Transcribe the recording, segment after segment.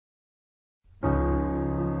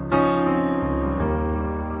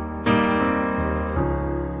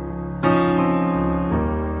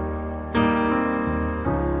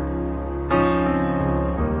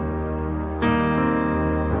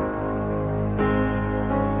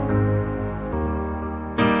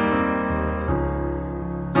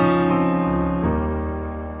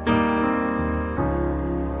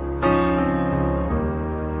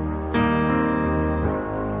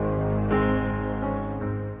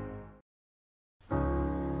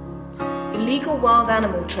Illegal wild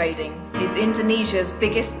animal trading is Indonesia's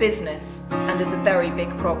biggest business and is a very big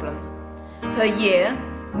problem. Per year,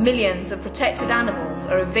 millions of protected animals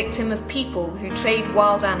are a victim of people who trade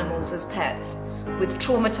wild animals as pets, with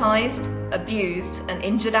traumatized, abused and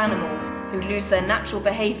injured animals who lose their natural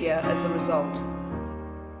behavior as a result.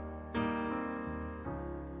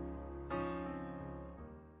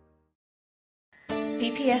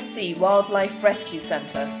 PPSC Wildlife Rescue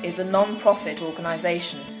Center is a non-profit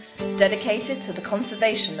organisation dedicated to the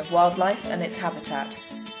conservation of wildlife and its habitat.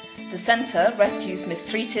 The centre rescues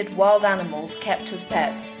mistreated wild animals kept as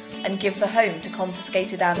pets and gives a home to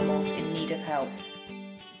confiscated animals in need of help.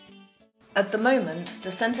 At the moment,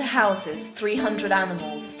 the centre houses 300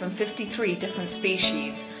 animals from 53 different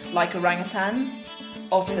species like orangutans,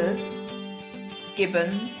 otters,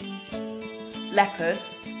 gibbons,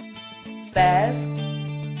 leopards, bears,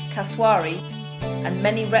 cassowary, and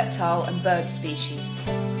many reptile and bird species.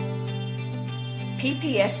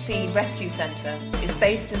 PPSC Rescue Center is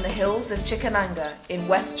based in the hills of Cikananga in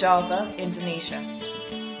West Java, Indonesia.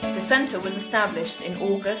 The centre was established in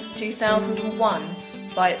August 2001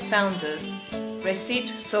 by its founders,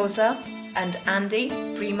 Resit Souza and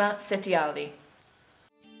Andi Prima Setiali.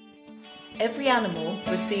 Every animal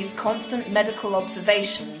receives constant medical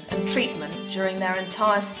observation and treatment during their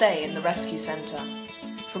entire stay in the rescue centre,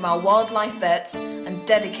 from our wildlife vets and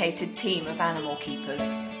dedicated team of animal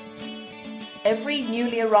keepers. Every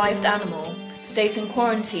newly arrived animal stays in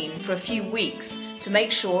quarantine for a few weeks to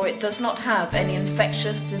make sure it does not have any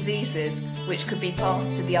infectious diseases which could be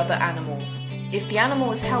passed to the other animals. If the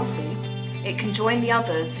animal is healthy, it can join the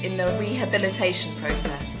others in the rehabilitation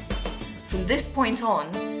process. From this point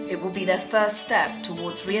on, it will be their first step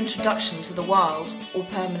towards reintroduction to the wild or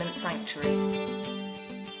permanent sanctuary.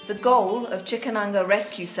 The goal of Cikananga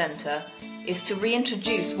Rescue Center is to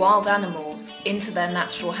reintroduce wild animals into their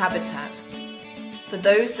natural habitat. For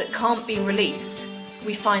those that can't be released,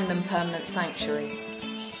 we find them permanent sanctuary.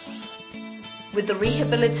 With the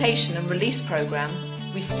rehabilitation and release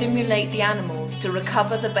program, we stimulate the animals to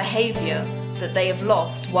recover the behavior that they have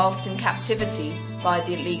lost whilst in captivity by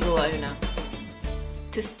the illegal owner.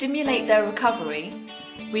 To stimulate their recovery,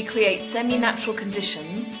 we create semi-natural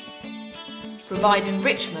conditions, provide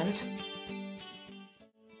enrichment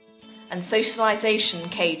and socialization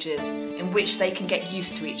cages in which they can get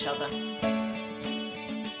used to each other.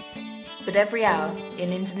 But every hour,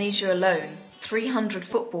 in Indonesia alone, 300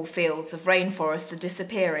 football fields of rainforest are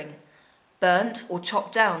disappearing, burnt or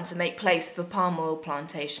chopped down to make place for palm oil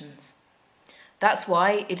plantations. That's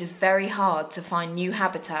why it is very hard to find new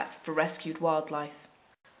habitats for rescued wildlife.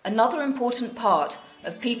 Another important part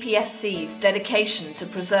of PPSC's dedication to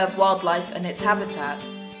preserve wildlife and its habitat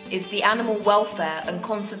is the Animal Welfare and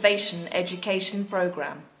Conservation Education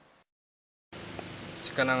Program.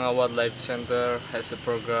 Cikananga Wildlife Center has a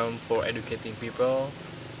program for educating people.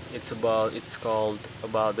 It's called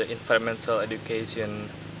the environmental education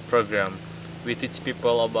program. We teach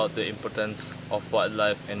people about the importance of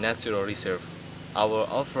wildlife and natural reserve. Our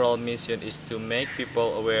overall mission is to make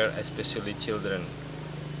people aware, especially children,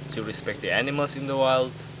 to respect the animals in the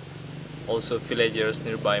wild. Also, villagers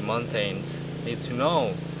nearby mountains need to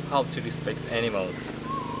know how to respect animals,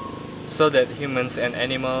 so that humans and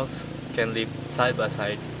animals can live side by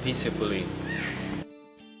side peacefully.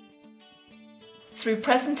 Through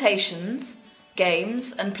presentations,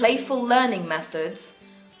 games and playful learning methods,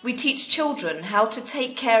 we teach children how to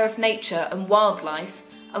take care of nature and wildlife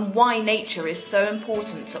and why nature is so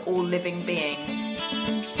important to all living beings.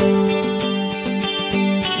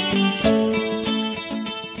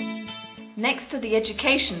 Next to the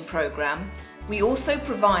education program, we also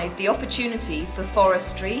provide the opportunity for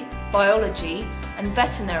forestry, biology and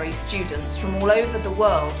veterinary students from all over the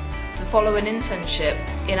world to follow an internship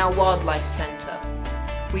in our wildlife centre.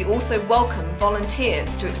 We also welcome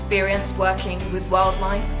volunteers to experience working with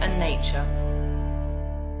wildlife and nature.